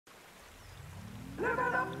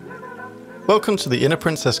Welcome to the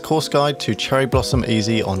InnerPrincess course guide to Cherry Blossom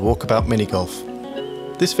Easy on Walkabout Mini Golf.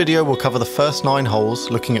 This video will cover the first 9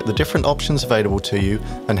 holes, looking at the different options available to you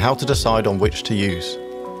and how to decide on which to use.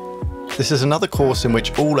 This is another course in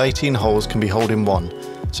which all 18 holes can be holed in one,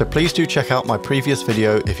 so please do check out my previous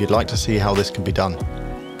video if you'd like to see how this can be done.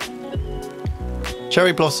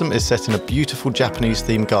 Cherry Blossom is set in a beautiful Japanese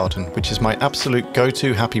themed garden, which is my absolute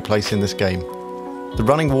go-to happy place in this game. The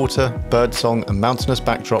running water, birdsong and mountainous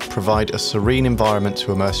backdrop provide a serene environment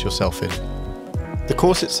to immerse yourself in. The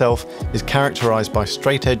course itself is characterised by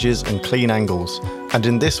straight edges and clean angles, and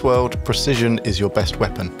in this world, precision is your best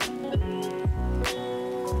weapon.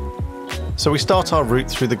 So we start our route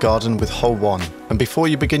through the garden with hole 1, and before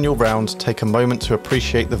you begin your round, take a moment to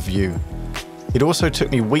appreciate the view. It also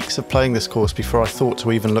took me weeks of playing this course before I thought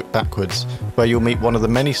to even look backwards, where you'll meet one of the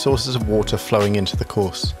many sources of water flowing into the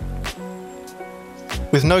course.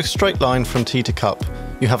 With no straight line from tee to cup,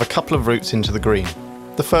 you have a couple of routes into the green.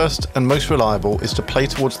 The first and most reliable is to play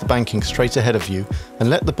towards the banking straight ahead of you and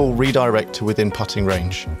let the ball redirect to within putting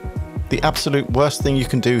range. The absolute worst thing you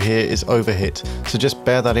can do here is overhit, so just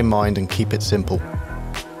bear that in mind and keep it simple.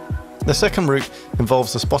 The second route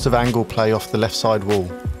involves a spot of angle play off the left side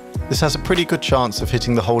wall. This has a pretty good chance of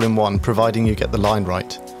hitting the hole in one, providing you get the line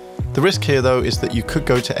right. The risk here though is that you could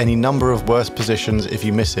go to any number of worse positions if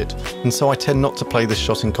you miss it, and so I tend not to play this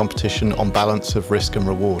shot in competition on balance of risk and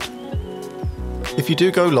reward. If you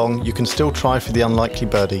do go long, you can still try for the unlikely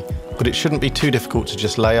birdie, but it shouldn't be too difficult to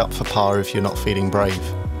just lay up for par if you're not feeling brave.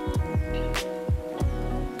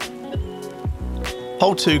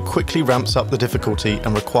 Hole 2 quickly ramps up the difficulty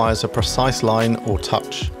and requires a precise line or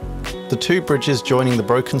touch. The 2 bridges joining the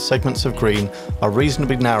broken segments of green are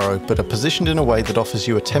reasonably narrow but are positioned in a way that offers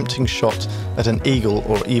you a tempting shot at an eagle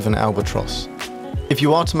or even albatross. If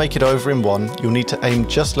you are to make it over in one, you'll need to aim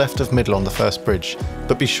just left of middle on the first bridge,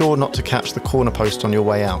 but be sure not to catch the corner post on your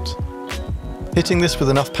way out. Hitting this with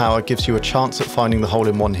enough power gives you a chance at finding the hole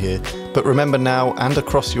in one here, but remember now and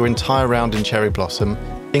across your entire round in Cherry Blossom,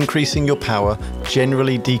 increasing your power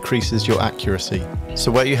generally decreases your accuracy. So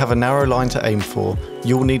where you have a narrow line to aim for,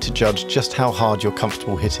 you'll need to judge just how hard you're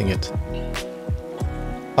comfortable hitting it.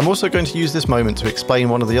 I'm also going to use this moment to explain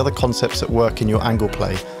one of the other concepts at work in your angle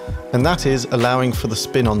play, and that is allowing for the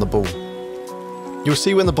spin on the ball. You'll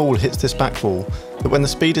see when the ball hits this back wall that when the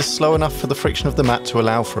speed is slow enough for the friction of the mat to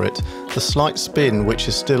allow for it, the slight spin which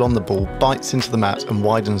is still on the ball bites into the mat and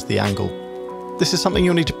widens the angle. This is something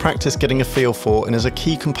you'll need to practice getting a feel for and is a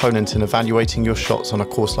key component in evaluating your shots on a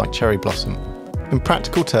course like Cherry Blossom. In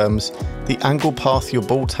practical terms, the angle path your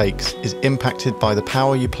ball takes is impacted by the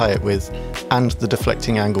power you play it with and the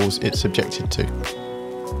deflecting angles it's subjected to.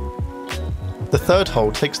 The third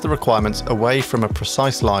hole takes the requirements away from a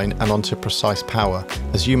precise line and onto precise power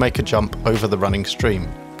as you make a jump over the running stream.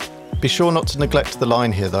 Be sure not to neglect the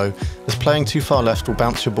line here though, as playing too far left will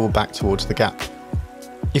bounce your ball back towards the gap.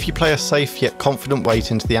 If you play a safe yet confident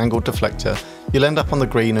weight into the angled deflector, you'll end up on the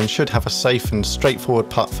green and should have a safe and straightforward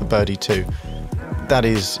putt for birdie too. That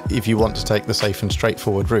is, if you want to take the safe and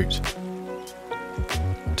straightforward route.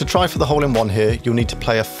 To try for the hole in one here, you'll need to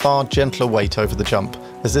play a far gentler weight over the jump,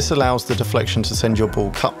 as this allows the deflection to send your ball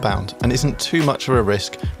cup bound and isn't too much of a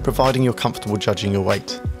risk, providing you're comfortable judging your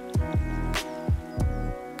weight.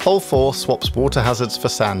 Hole 4 swaps water hazards for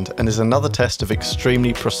sand and is another test of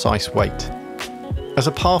extremely precise weight. As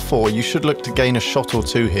a par 4, you should look to gain a shot or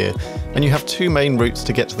two here, and you have 2 main routes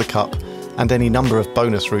to get to the cup, and any number of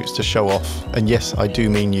bonus routes to show off, and yes, I do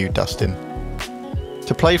mean you, Dustin.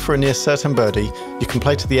 To play for a near certain birdie, you can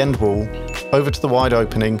play to the end wall, over to the wide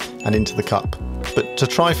opening, and into the cup. But to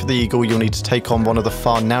try for the eagle, you'll need to take on one of the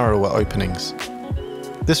far narrower openings.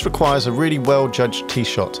 This requires a really well-judged tee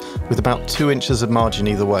shot, with about 2 inches of margin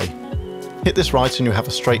either way. Hit this right and you have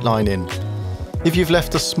a straight line in. If you've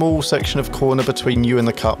left a small section of corner between you and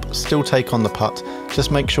the cup, still take on the putt, just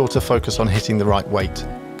make sure to focus on hitting the right weight.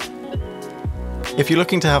 If you're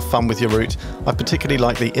looking to have fun with your route, I particularly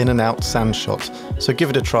like the in and out sand shot, so give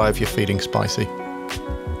it a try if you're feeling spicy.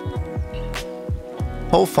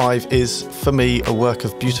 Hole 5 is, for me, a work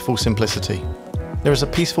of beautiful simplicity. There is a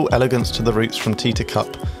peaceful elegance to the routes from tee to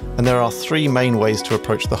cup, and there are 3 main ways to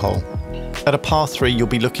approach the hole. At a par 3 you'll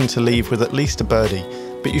be looking to leave with at least a birdie,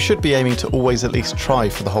 but you should be aiming to always at least try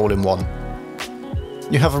for the hole in one.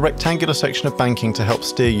 You have a rectangular section of banking to help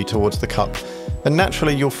steer you towards the cup, and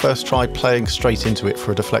naturally you'll first try playing straight into it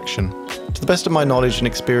for a deflection. To the best of my knowledge and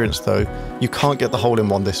experience though, you can't get the hole in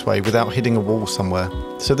one this way without hitting a wall somewhere,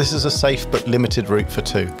 so this is a safe but limited route for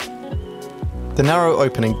 2. The narrow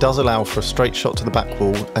opening does allow for a straight shot to the back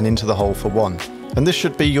wall and into the hole for 1, and this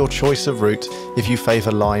should be your choice of route if you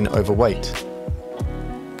favour line over weight.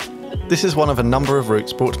 This is one of a number of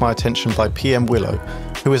routes brought to my attention by PM Willow,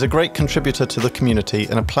 who is a great contributor to the community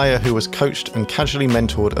and a player who has coached and casually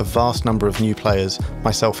mentored a vast number of new players,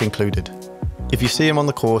 myself included. If you see him on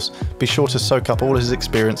the course, be sure to soak up all his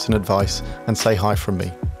experience and advice and say hi from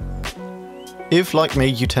me. If, like me,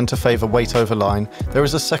 you tend to favour weight over line, there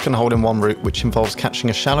is a second hole-in-one route which involves catching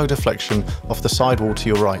a shallow deflection off the sidewall to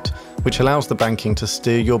your right, which allows the banking to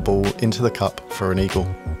steer your ball into the cup for an eagle.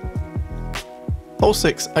 Hole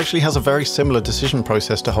 6 actually has a very similar decision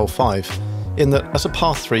process to hole 5, in that as a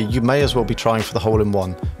par 3 you may as well be trying for the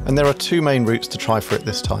hole-in-one, and there are two main routes to try for it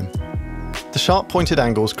this time. The sharp pointed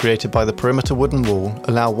angles created by the perimeter wooden wall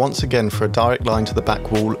allow once again for a direct line to the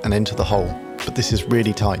back wall and into the hole, but this is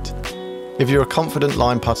really tight. If you're a confident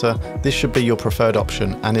line putter, this should be your preferred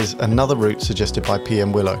option and is another route suggested by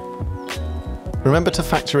PM Willow. Remember to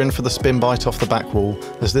factor in for the spin bite off the back wall,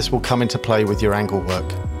 as this will come into play with your angle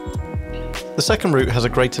work. The second route has a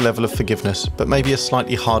greater level of forgiveness, but maybe a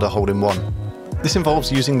slightly harder hole-in-one. This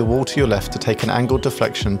involves using the wall to your left to take an angled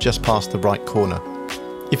deflection just past the right corner.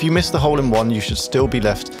 If you miss the hole-in-one, you should still be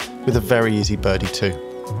left with a very easy birdie too.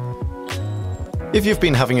 If you've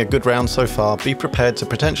been having a good round so far, be prepared to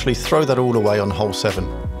potentially throw that all away on hole 7.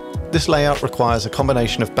 This layout requires a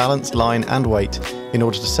combination of balance, line and weight in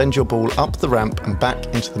order to send your ball up the ramp and back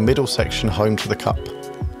into the middle section home to the cup.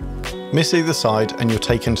 Miss either side and you're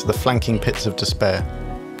taken to the flanking pits of despair.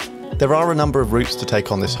 There are a number of routes to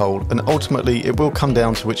take on this hole, and ultimately it will come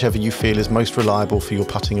down to whichever you feel is most reliable for your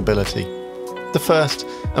putting ability. The first,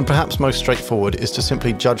 and perhaps most straightforward, is to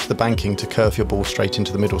simply judge the banking to curve your ball straight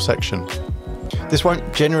into the middle section. This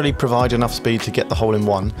won't generally provide enough speed to get the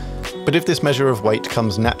hole-in-one, but if this measure of weight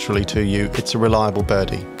comes naturally to you, it's a reliable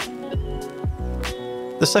birdie.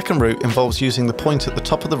 The second route involves using the point at the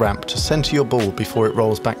top of the ramp to centre your ball before it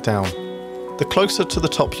rolls back down. The closer to the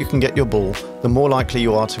top you can get your ball, the more likely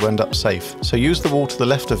you are to end up safe, so use the wall to the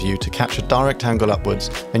left of you to catch a direct angle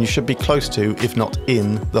upwards, and you should be close to, if not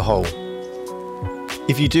in, the hole.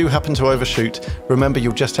 If you do happen to overshoot, remember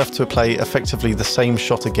you'll just have to play effectively the same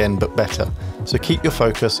shot again but better, so keep your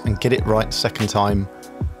focus and get it right second time,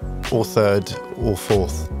 or third, or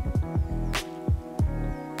fourth.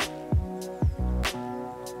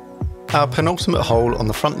 Our penultimate hole on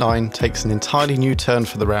the front 9 takes an entirely new turn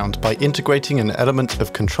for the round by integrating an element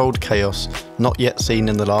of controlled chaos not yet seen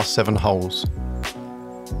in the last 7 holes.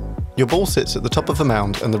 Your ball sits at the top of the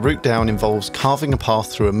mound and the route down involves carving a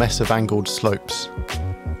path through a mess of angled slopes.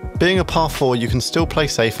 Being a par 4, you can still play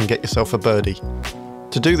safe and get yourself a birdie.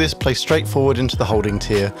 To do this, play straight forward into the holding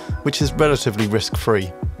tier, which is relatively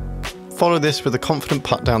risk-free. Follow this with a confident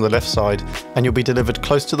putt down the left side and you'll be delivered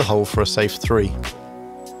close to the hole for a safe 3.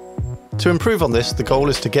 To improve on this, the goal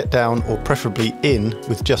is to get down, or preferably in,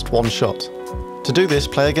 with just one shot. To do this,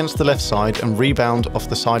 play against the left side and rebound off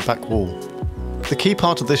the side back wall. The key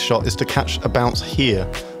part of this shot is to catch a bounce here,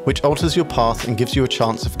 which alters your path and gives you a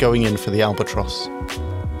chance of going in for the albatross.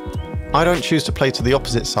 I don't choose to play to the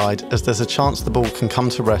opposite side, as there's a chance the ball can come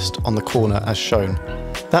to rest on the corner as shown.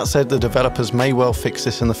 That said, the developers may well fix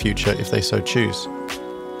this in the future if they so choose.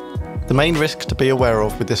 The main risk to be aware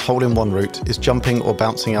of with this hole-in-one route is jumping or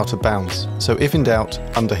bouncing out of bounds, so if in doubt,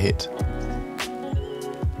 underhit.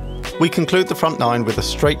 We conclude the front 9 with a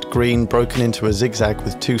straight green broken into a zigzag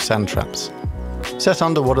with 2 sand traps. Set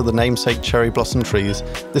under one of the namesake cherry blossom trees,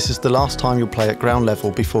 this is the last time you'll play at ground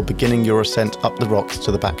level before beginning your ascent up the rocks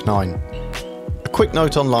to the back 9. A quick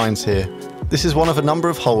note on lines here. This is one of a number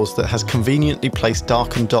of holes that has conveniently placed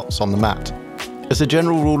darkened dots on the mat. As a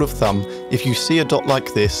general rule of thumb, if you see a dot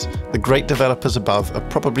like this, the great developers above are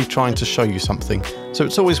probably trying to show you something, so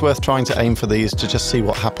it's always worth trying to aim for these to just see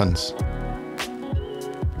what happens.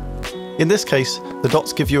 In this case, the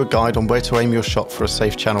dots give you a guide on where to aim your shot for a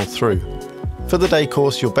safe channel through. For the day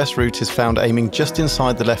course, your best route is found aiming just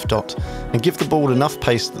inside the left dot, and give the ball enough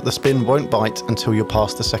pace that the spin won't bite until you're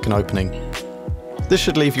past the second opening. This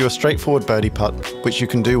should leave you a straightforward birdie putt, which you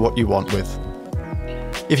can do what you want with.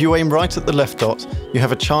 If you aim right at the left dot, you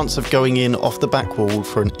have a chance of going in off the back wall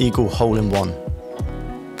for an eagle hole-in-one.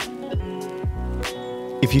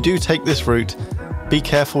 If you do take this route, be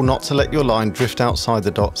careful not to let your line drift outside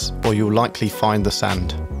the dots, or you'll likely find the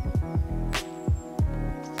sand.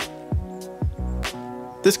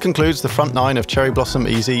 This concludes the front 9 of Cherry Blossom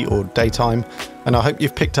Easy, or Daytime, and I hope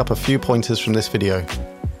you've picked up a few pointers from this video.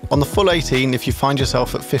 On the full 18, if you find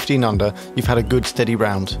yourself at 15 under, you've had a good steady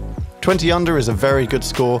round. 20 under is a very good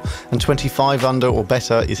score, and 25 under or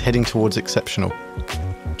better is heading towards exceptional.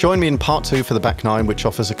 Join me in part 2 for the back 9, which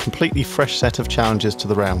offers a completely fresh set of challenges to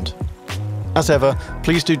the round. As ever,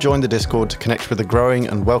 please do join the Discord to connect with a growing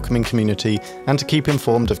and welcoming community and to keep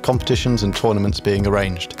informed of competitions and tournaments being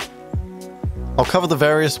arranged. I'll cover the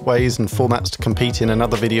various ways and formats to compete in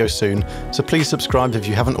another video soon, so please subscribe if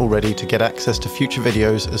you haven't already to get access to future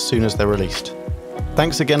videos as soon as they're released.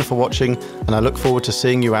 Thanks again for watching, and I look forward to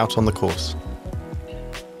seeing you out on the course.